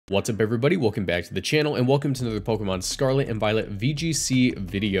What's up everybody, welcome back to the channel and welcome to another Pokemon Scarlet and Violet VGC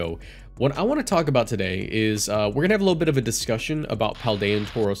video. What I want to talk about today is we're going to have a little bit of a discussion about Paldean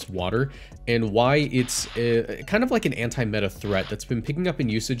Tauros water and why it's kind of like an anti-meta threat that's been picking up in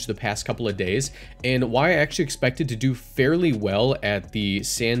usage the past couple of days, and why I actually expect it to do fairly well at the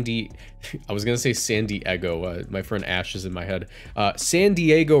San Diego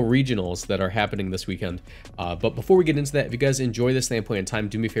regionals that are happening this weekend. But before we get into that, if you guys enjoy this point in time,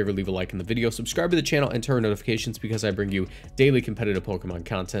 do me a favor, leave a like in the video, subscribe to the channel, and turn on notifications because I bring you daily competitive Pokemon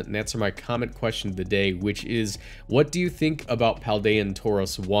content and answer my comment question of the day, which is, what do you think about Paldean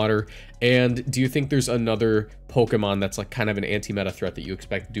Tauros water? And do you think there's another Pokemon that's like kind of an anti-meta threat that you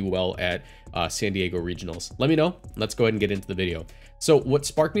expect to do well at San Diego regionals? Let me know. Let's go ahead and get into the video. So what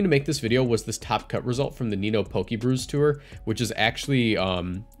sparked me to make this video was this top cut result from the Nino Pokebrews tour, which is actually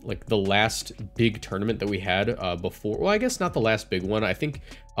like the last big tournament that we had before. Well, I guess not the last big one. I think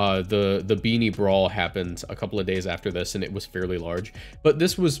the Beanie Brawl happened a couple of days after this, and it was fairly large. But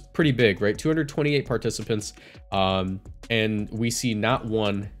this was pretty big, right? 228 participants, and we see not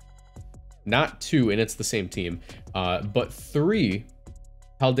one, not two, and it's the same team, but three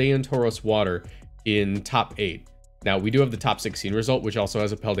Paldean Tauros water in top 8. Now, we do have the top 16 result, which also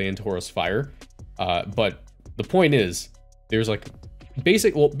has a Paldean Tauros fire. But the point is, there's like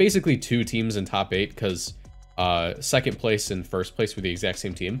basically two teams in top 8, because second place and first place were the exact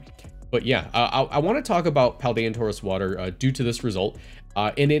same team. But yeah, I want to talk about Paldean Tauros water due to this result.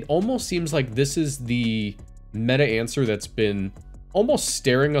 And it almost seems like this is the meta answer that's been almost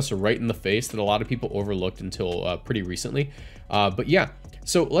staring us right in the face that a lot of people overlooked until pretty recently. But yeah,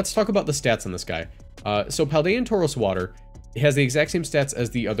 so let's talk about the stats on this guy. So Paldean Tauros water has the exact same stats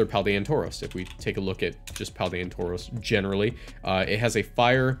as the other Paldean Tauros. If we take a look at just Paldean Tauros generally, it has a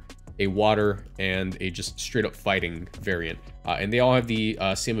fire, a water, and a just straight up fighting variant. And they all have the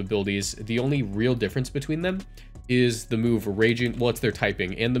same abilities. The only real difference between them is the move Raging, well, it's their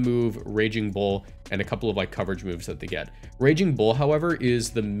typing, and the move Raging Bull, and a couple of like coverage moves that they get. Raging Bull, however,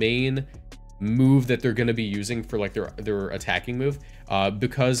 is the main move that they're going to be using for like their attacking move,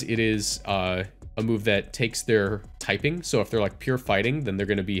 because it is a move that takes their typing. So if they're like pure fighting, then they're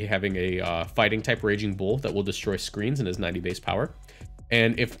going to be having a fighting type Raging Bull that will destroy screens and has 90 base power.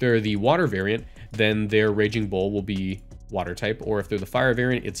 And if they're the water variant, then their Raging Bull will be water type, or if they're the fire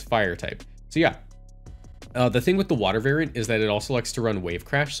variant, it's fire type. So yeah, the thing with the water variant is that it also likes to run Wave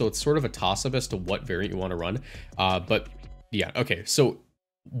Crash, so it's sort of a toss-up as to what variant you want to run. But yeah, okay, so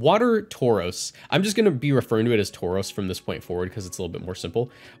Water Tauros, I'm just going to be referring to it as Tauros from this point forward because it's a little bit more simple.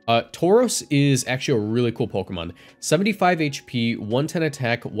 Tauros is actually a really cool Pokemon. 75 HP, 110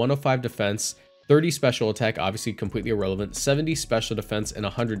 attack, 105 defense, 30 special attack, obviously completely irrelevant, 70 special defense, and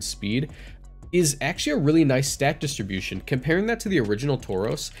 100 speed. Is actually a really nice stat distribution. Comparing that to the original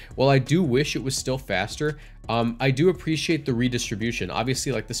Tauros, while I do wish it was still faster, I do appreciate the redistribution.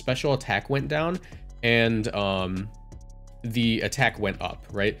 Obviously, like the special attack went down, and the attack went up,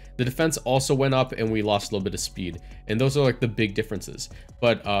 right? The defense also went up, and we lost a little bit of speed, and those are like the big differences.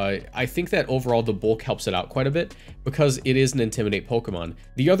 But I think that overall the bulk helps it out quite a bit because it is an Intimidate Pokemon.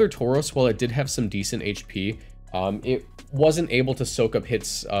 The other Tauros, while it did have some decent HP, it wasn't able to soak up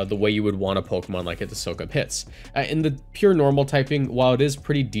hits the way you would want a Pokemon like it to soak up hits. In the pure normal typing, while it is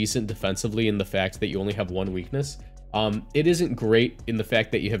pretty decent defensively in the fact that you only have one weakness, it isn't great in the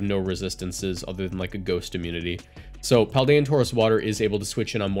fact that you have no resistances other than like a ghost immunity. So Paldean Tauros water is able to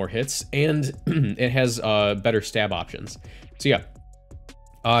switch in on more hits, and it has better stab options. So yeah,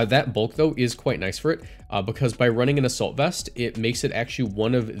 that bulk though is quite nice for it, because by running an Assault Vest, it makes it actually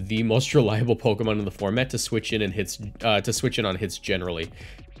one of the most reliable Pokemon in the format to switch in on hits generally.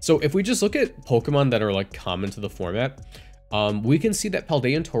 So if we just look at Pokemon that are like common to the format, we can see that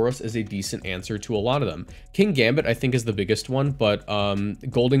Paldean Tauros is a decent answer to a lot of them. King Gambit, I think, is the biggest one, but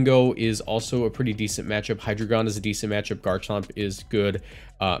Goldengo is also a pretty decent matchup. Hydreigon is a decent matchup. Garchomp is good.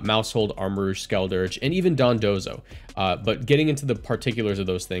 Mousehold, Armarouge, Skeldurge, and even Dondozo. But getting into the particulars of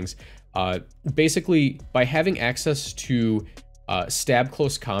those things, basically, by having access to stab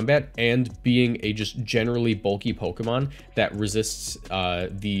close combat and being a just generally bulky Pokemon that resists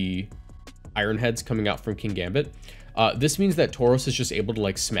the Iron Heads coming out from King Gambit, this means that Tauros is just able to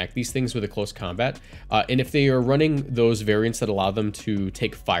like smack these things with a close combat. And if they are running those variants that allow them to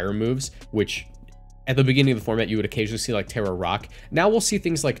take fire moves, which at the beginning of the format you would occasionally see like Terra Rock, now we'll see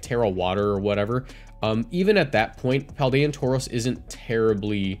things like Terra Water or whatever. Even at that point, Paldean Tauros isn't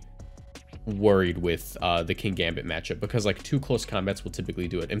terribly worried with the King Gambit matchup, because like 2 close combats will typically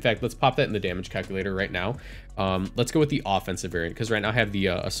do it. In fact, let's pop that in the damage calculator right now. Let's go with the offensive variant, because right now I have the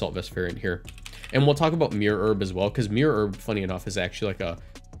Assault Vest variant here. And we'll talk about Mirror Herb as well, because Mirror Herb, funny enough, is actually like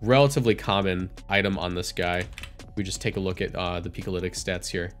relatively common item on this guy. We just take a look at the Picolytic stats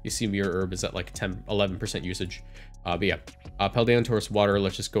here. You see Mirror Herb is at like 11% usage. But yeah, Paldean Tauros Water,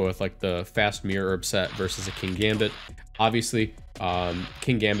 let's just go with like the fast Mirror Herb set versus a King Gambit. Obviously,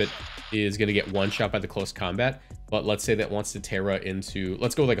 King Gambit is going to get one shot by the close combat, but let's say that wants to Terra into,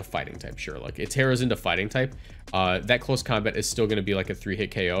 let's go with like a fighting type, sure. Like it Terras into fighting type, that close combat is still going to be like a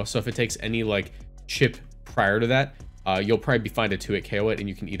 3-hit KO. So if it takes any like chip prior to that, you'll probably be fine to 2-hit KO it and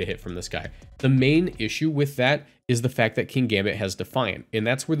you can eat a hit from this guy. The main issue with that is the fact that King Gambit has Defiant, and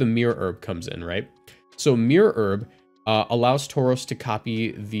that's where the Mirror Herb comes in, right? So Mirror Herb allows Tauros to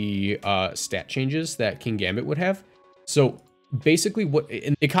copy the stat changes that King Gambit would have. So basically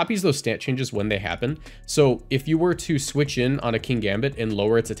it copies those stat changes when they happen. So if you were to switch in on a King Gambit and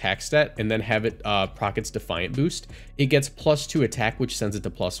lower its attack stat and then have it proc its Defiant boost, it gets +2 attack, which sends it to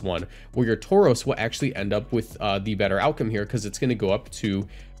 +1, where your Tauros will actually end up with the better outcome here because it's going to go up to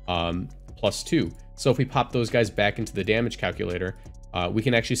 +2. So if we pop those guys back into the damage calculator, we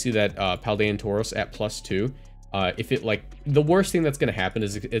can actually see that Paldean Tauros at +2. If it like, the worst thing that's going to happen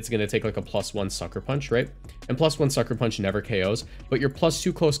is it's going to take like a +1 Sucker Punch, right? And +1 Sucker Punch never KOs, but your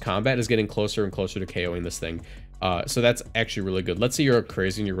 +2 close combat is getting closer and closer to KOing this thing. So that's actually really good. Let's say you're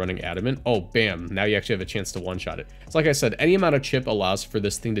crazy and you're running Adamant. Oh, bam. Now you actually have a chance to one-shot it. So like I said, any amount of chip allows for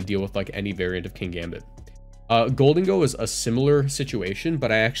this thing to deal with like any variant of King Gambit. Golden Go is a similar situation,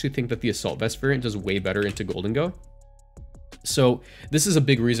 but I actually think that the Assault Vest variant does way better into Golden Go. So this is a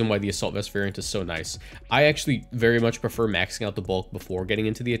big reason why the Assault Vest variant is so nice. I actually very much prefer maxing out the bulk before getting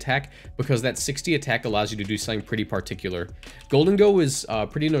into the attack, because that 60 attack allows you to do something pretty particular. Golden Go is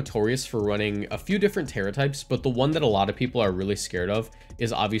pretty notorious for running a few different Terra types, but the one that a lot of people are really scared of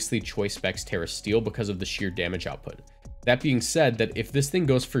is obviously Choice Specs Terra Steel because of the sheer damage output. That being said, that if this thing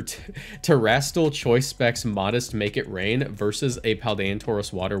goes for Terrastal, Choice Specs, Modest, Make It Rain versus a Paldean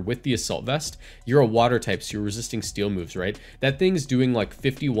Tauros Water with the Assault Vest, you're a water type, so you're resisting steel moves, right? That thing's doing like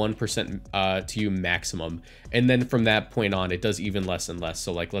 51% to you maximum. And then from that point on, it does even less and less.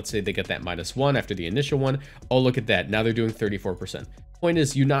 So like, let's say they get that -1 after the initial one. Oh, look at that. Now they're doing 34%. Point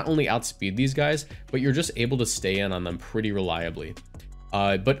is, you not only outspeed these guys, but you're just able to stay in on them pretty reliably.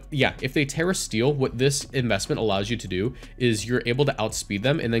 But yeah, if they Terra Steel, what this investment allows you to do is you're able to outspeed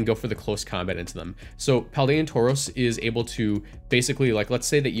them and then go for the close combat into them. So Paldean Tauros is able to basically, like, let's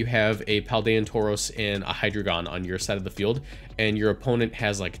say that you have a Paldean Tauros and a Hydreigon on your side of the field, and your opponent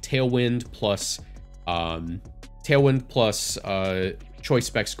has like Tailwind plus Choice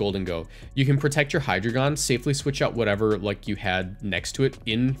Specs Golden Go. You can protect your Hydreigon, safely switch out whatever like you had next to it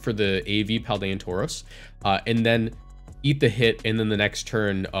in for the AV Paldean Tauros, and then eat the hit, and then the next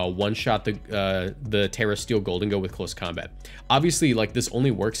turn one-shot the Terra Steel Golden Go with close combat. Obviously, like, this only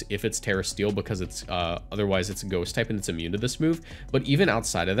works if it's Terra Steel because it's otherwise it's a ghost type and it's immune to this move. But even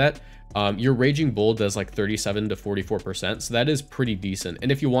outside of that, your Raging Bull does like 37 to 44%, so that is pretty decent.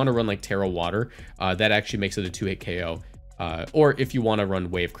 And if you want to run like Terra Water, that actually makes it a 2-hit KO. Or if you want to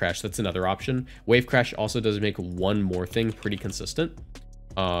run Wave Crash, that's another option. Wave Crash also does make one more thing pretty consistent,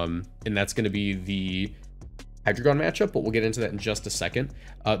 and that's going to be the Hydreigon matchup, but we'll get into that in just a second.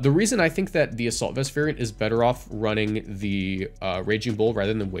 The reason I think that the Assault Vest variant is better off running the Raging Bull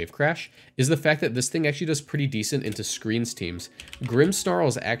rather than Wave Crash is the fact that this thing actually does pretty decent into screens teams. Grimmsnarl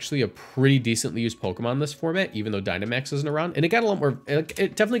is actually a pretty decently used Pokemon in this format, even though Dynamax isn't around. And it got a lot more, it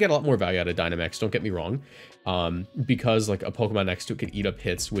definitely got a lot more value out of Dynamax, don't get me wrong, because like a Pokemon next to it could eat up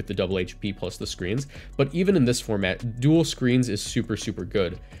hits with the double HP plus the screens. But even in this format, dual screens is super, super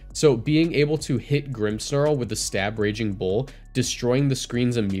good. So being able to hit Grimmsnarl with the Stab Raging Bull, destroying the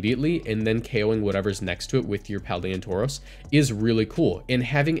screens immediately, and then KOing whatever's next to it with your Paldean Tauros is really cool. And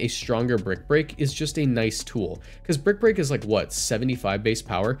having a stronger Brick Break is just a nice tool. Because Brick Break is like, what, 75 base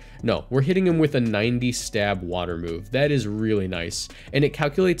power? No, we're hitting him with a 90 stab water move. That is really nice. And it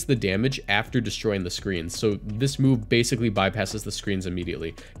calculates the damage after destroying the screens. So this move basically bypasses the screens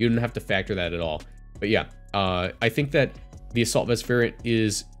immediately. You don't have to factor that at all. But yeah, I think that the Assault Vest variant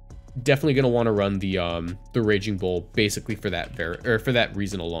is definitely going to want to run the Raging Bull basically for that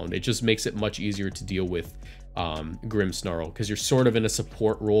reason alone. It just makes it much easier to deal with Grimmsnarl because you're sort of in a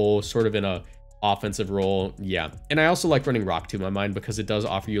support role, sort of in a offensive role. Yeah, and I also like running Rock Tomb on mine because it does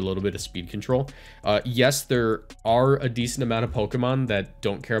offer you a little bit of speed control. Yes, there are a decent amount of Pokemon that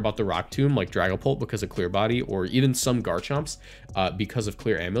don't care about the Rock Tomb, like Dragapult because of Clear Body, or even some Garchomps because of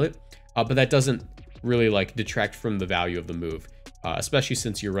Clear Amulet, but that doesn't really like detract from the value of the move. Especially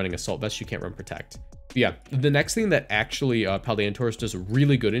since you're running Assault Vest, you can't run Protect. But yeah, the next thing that actually Paldean Tauros does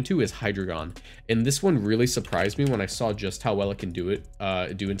really good into is Hydreigon. And this one really surprised me when I saw just how well it can do into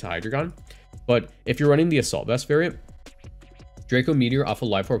Hydreigon. But if you're running the Assault Vest variant, Draco Meteor off of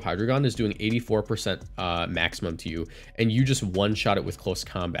Life Orb Hydreigon is doing 84% maximum to you, and you just one-shot it with close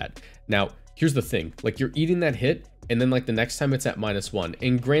combat. Now, here's the thing, like you're eating that hit, and then like the next time it's at -1,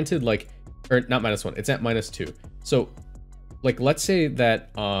 and granted, like, or not -1, it's at -2. So like, let's say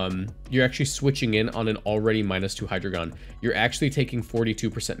that you're actually switching in on an already -2 Hydreigon. You're actually taking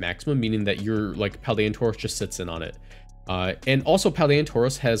 42% maximum, meaning that you're like Paldean Tauros just sits in on it. And also Paldean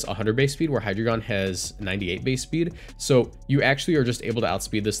Tauros has 100 base speed, where Hydreigon has 98 base speed. So you actually are just able to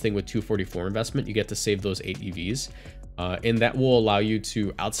outspeed this thing with 244 investment. You get to save those 8 EVs. And that will allow you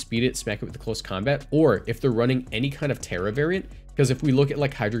to outspeed it, smack it with the close combat, or if they're running any kind of Terra variant, because if we look at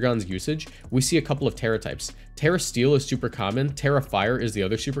like Hydreigon's usage, we see a couple of Terra types. Terra Steel is super common, Terra Fire is the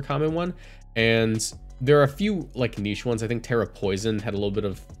other super common one, and there are a few like niche ones. I think Terra Poison had a little bit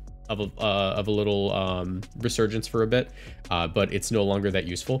of a little resurgence for a bit, but it's no longer that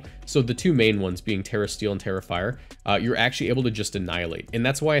useful. So the two main ones being Terra Steel and Terra Fire, you're actually able to just annihilate, and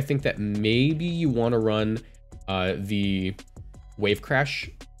that's why I think that maybe you want to run the Wave Crash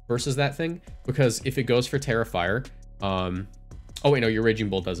versus that thing, because if it goes for Terra Fire, oh wait, no, your Raging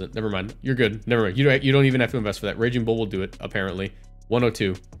Bull doesn't. Never mind. You're good. Never mind. You don't even have to invest for that. Raging Bull will do it, apparently.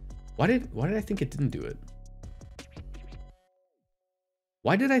 102. Why did I think it didn't do it?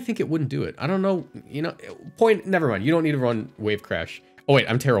 Why did I think it wouldn't do it? I don't know. You know, never mind. You don't need to run Wave Crash. Oh wait,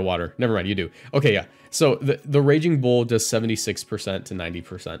 I'm Terra Water. Never mind, you do. Okay, yeah. So the Raging Bull does 76% to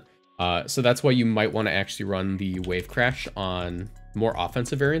 90%. So that's why you might want to actually run the Wave Crash on more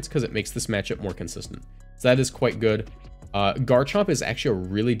offensive variants, because it makes this matchup more consistent. So that is quite good. Garchomp is actually a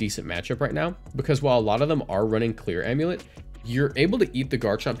really decent matchup right now, because while a lot of them are running Clear Amulet, you're able to eat the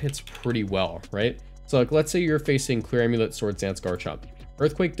Garchomp hits pretty well, right? So like, let's say you're facing Clear Amulet, Swords Dance, Garchomp.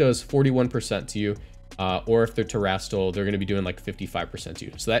 Earthquake does 41% to you, or if they're Terrastal, they're going to be doing like 55% to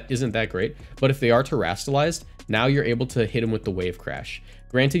you. So that isn't that great, but if they are Terrastalized, now you're able to hit them with the Wave Crash.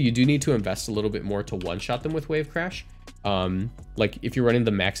 Granted, you do need to invest a little bit more to one-shot them with Wave Crash. Like if you're running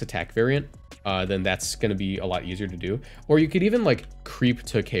the max attack variant, then that's going to be a lot easier to do. Or you could even like creep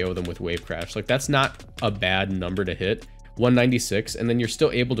to KO them with Wave Crash. Like that's not a bad number to hit. 196, and then you're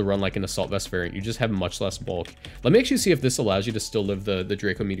still able to run like an Assault Vest variant. You just have much less bulk. Let me actually see if this allows you to still live the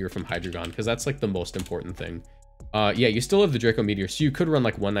Draco Meteor from Hydreigon, because that's like the most important thing. Yeah, you still have the Draco Meteor, so you could run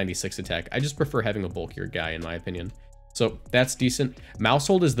like 196 attack. I just prefer having a bulkier guy, in my opinion. So that's decent.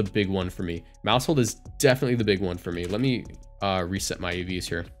 Mousehold is the big one for me. Mousehold is definitely the big one for me. Let me reset my EVs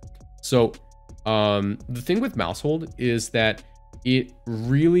here. So the thing with Mousehold is that it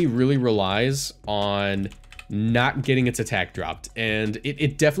really relies on not getting its attack dropped, and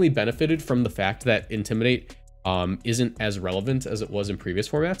it definitely benefited from the fact that Intimidate isn't as relevant as it was in previous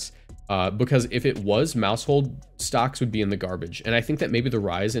formats, because if it was, Mousehold stocks would be in the garbage. And I think that maybe the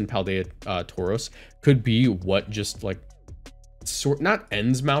rise in Paldean Tauros could be what just like not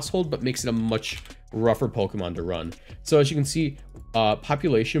ends Mousehold, but makes it a much rougher Pokemon to run. So as you can see,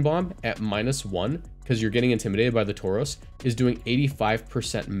 Population Bomb at -1, because you're getting intimidated by the Tauros, is doing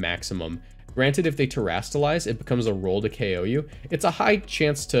 85% maximum. Granted, if they Terrastalize, it becomes a roll to KO you. It's a high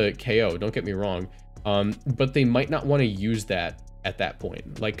chance to KO, don't get me wrong, but they might not want to use that at that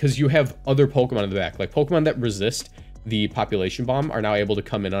point, like, because you have other Pokemon in the back, like Pokemon that resist the Population Bomb are now able to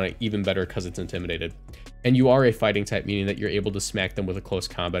come in on it even better because it's intimidated. And you are a fighting type, meaning that you're able to smack them with a close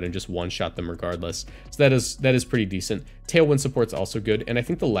combat and just one-shot them regardless. So that is pretty decent. Tailwind support's also good. And I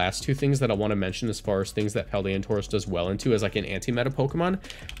think the last two things that I want to mention as far as things that Paldean Tauros does well into as like an anti-meta Pokemon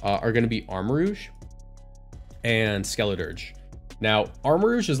are going to be Armarouge and Skeledirge. Now,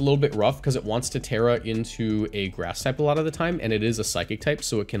 Armarouge is a little bit rough because it wants to Terra into a grass type a lot of the time, and it is a psychic type,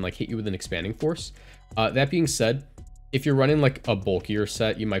 so it can like hit you with an expanding force. That being said, if you're running like a bulkier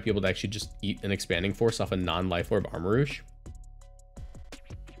set, you might be able to actually just eat an expanding force off a non-Life Orb Armarouge.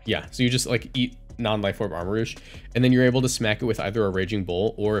 Yeah, so you just like eat non-Life Orb Armarouge, and then you're able to smack it with either a Raging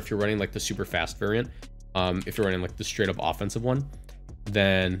Bull, or if you're running like the super fast variant, if you're running like the straight up offensive one,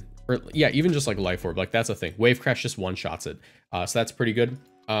 then, or yeah, even just like Life Orb, like that's a thing. Wave Crash just one-shots it. So that's pretty good.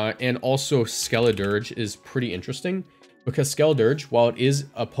 And also Skeledirge is pretty interesting, because Skeledirge, while it is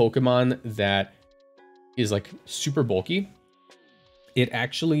a Pokemon that is like super bulky, it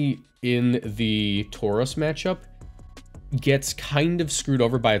actually in the Tauros matchup gets kind of screwed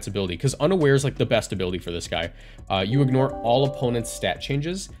over by its ability, because Unaware is like the best ability for this guy. You ignore all opponents' stat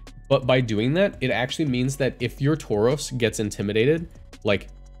changes, but by doing that, it actually means that if your Tauros gets intimidated like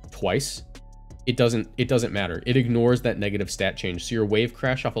twice, it doesn't matter. It ignores that negative stat change. So your Wave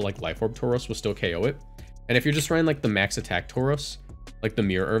Crash off of like Life Orb Tauros will still KO it. And if you're just running like the max attack Tauros, like the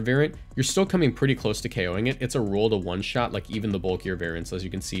Mirror variant, you're still coming pretty close to KOing it. It's a roll to one shot, like even the bulkier variants, as you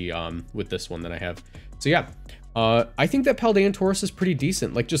can see with this one that I have. So yeah, I think that Paldean Tauros is pretty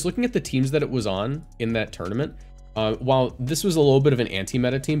decent. Like, just looking at the teams that it was on in that tournament, while this was a little bit of an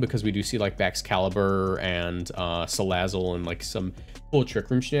anti-meta team because we do see like Baxcalibur and Salazzle and like some full Trick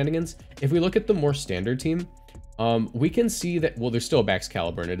Room shenanigans, if we look at the more standard team, we can see that, well, there's still a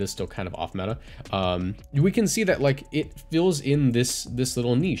Baxcalibur and it is still kind of off meta. We can see that like it fills in this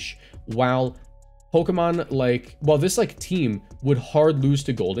little niche, while Pokemon like, while this like team would hard lose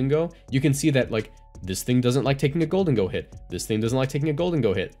to Golden Go, you can see that like this thing doesn't like taking a Golden Go hit. This thing doesn't like taking a Golden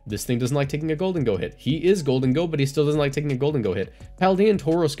Go hit. This thing doesn't like taking a Golden Go hit. He is Golden Go, but he still doesn't like taking a Golden Go hit. Paldean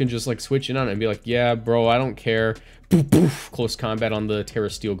Tauros can just like switch in on it and be like, yeah, bro, I don't care. Poof, poof, close combat on the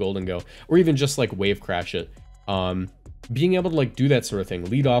Terra Steel Golden Go, or even just like wave crash it. Being able to like do that sort of thing,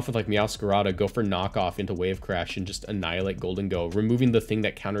 lead off with like Meowscarada, go for knockoff into wave crash and just annihilate Golden Go, removing the thing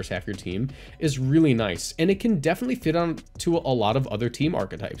that counters half your team, is really nice. And it can definitely fit on to a lot of other team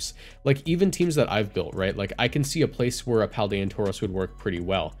archetypes, like even teams that I've built, right? Like I can see a place where a Paldean Tauros would work pretty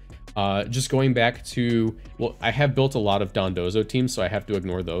well. Just going back to, well, I have built a lot of Dondozo teams, so I have to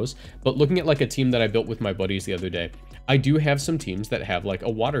ignore those. But looking at like a team that I built with my buddies the other day, I do have some teams that have like a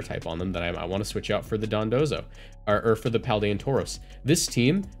water type on them that I want to switch out for the Dondozo or for the Paldean Tauros. This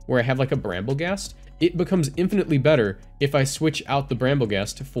team where I have like a Bramblegast, it becomes infinitely better if I switch out the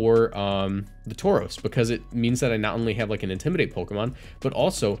Bramblegast for the Tauros, because it means that I not only have like an Intimidate Pokemon, but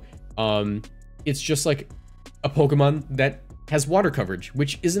also it's just like a Pokemon that has water coverage,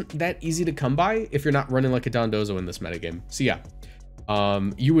 which isn't that easy to come by if you're not running like a Dondozo in this metagame. So yeah,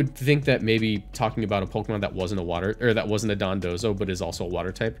 you would think that maybe talking about a Pokemon that wasn't a water, or that wasn't a Dondozo, but is also a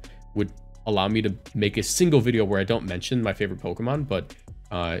water type, would allow me to make a single video where I don't mention my favorite Pokemon, but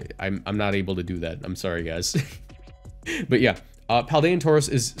I'm not able to do that. I'm sorry, guys. But yeah, Paldean Tauros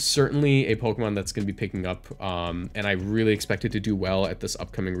is certainly a Pokemon that's going to be picking up, and I really expect it to do well at this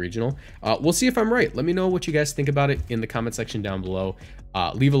upcoming regional. We'll see if I'm right. Let me know what you guys think about it in the comment section down below.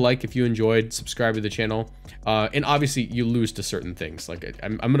 Leave a like if you enjoyed, subscribe to the channel, and obviously you lose to certain things. Like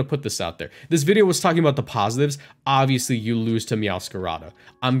I'm going to put this out there. This video was talking about the positives. Obviously you lose to Meowscarada.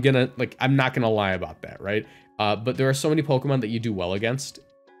 I'm not going to lie about that, right? But there are so many Pokemon that you do well against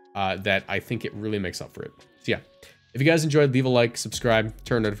that I think it really makes up for it. So yeah. If you guys enjoyed, leave a like, subscribe,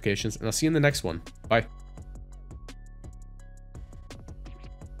 turn on notifications, and I'll see you in the next one. Bye.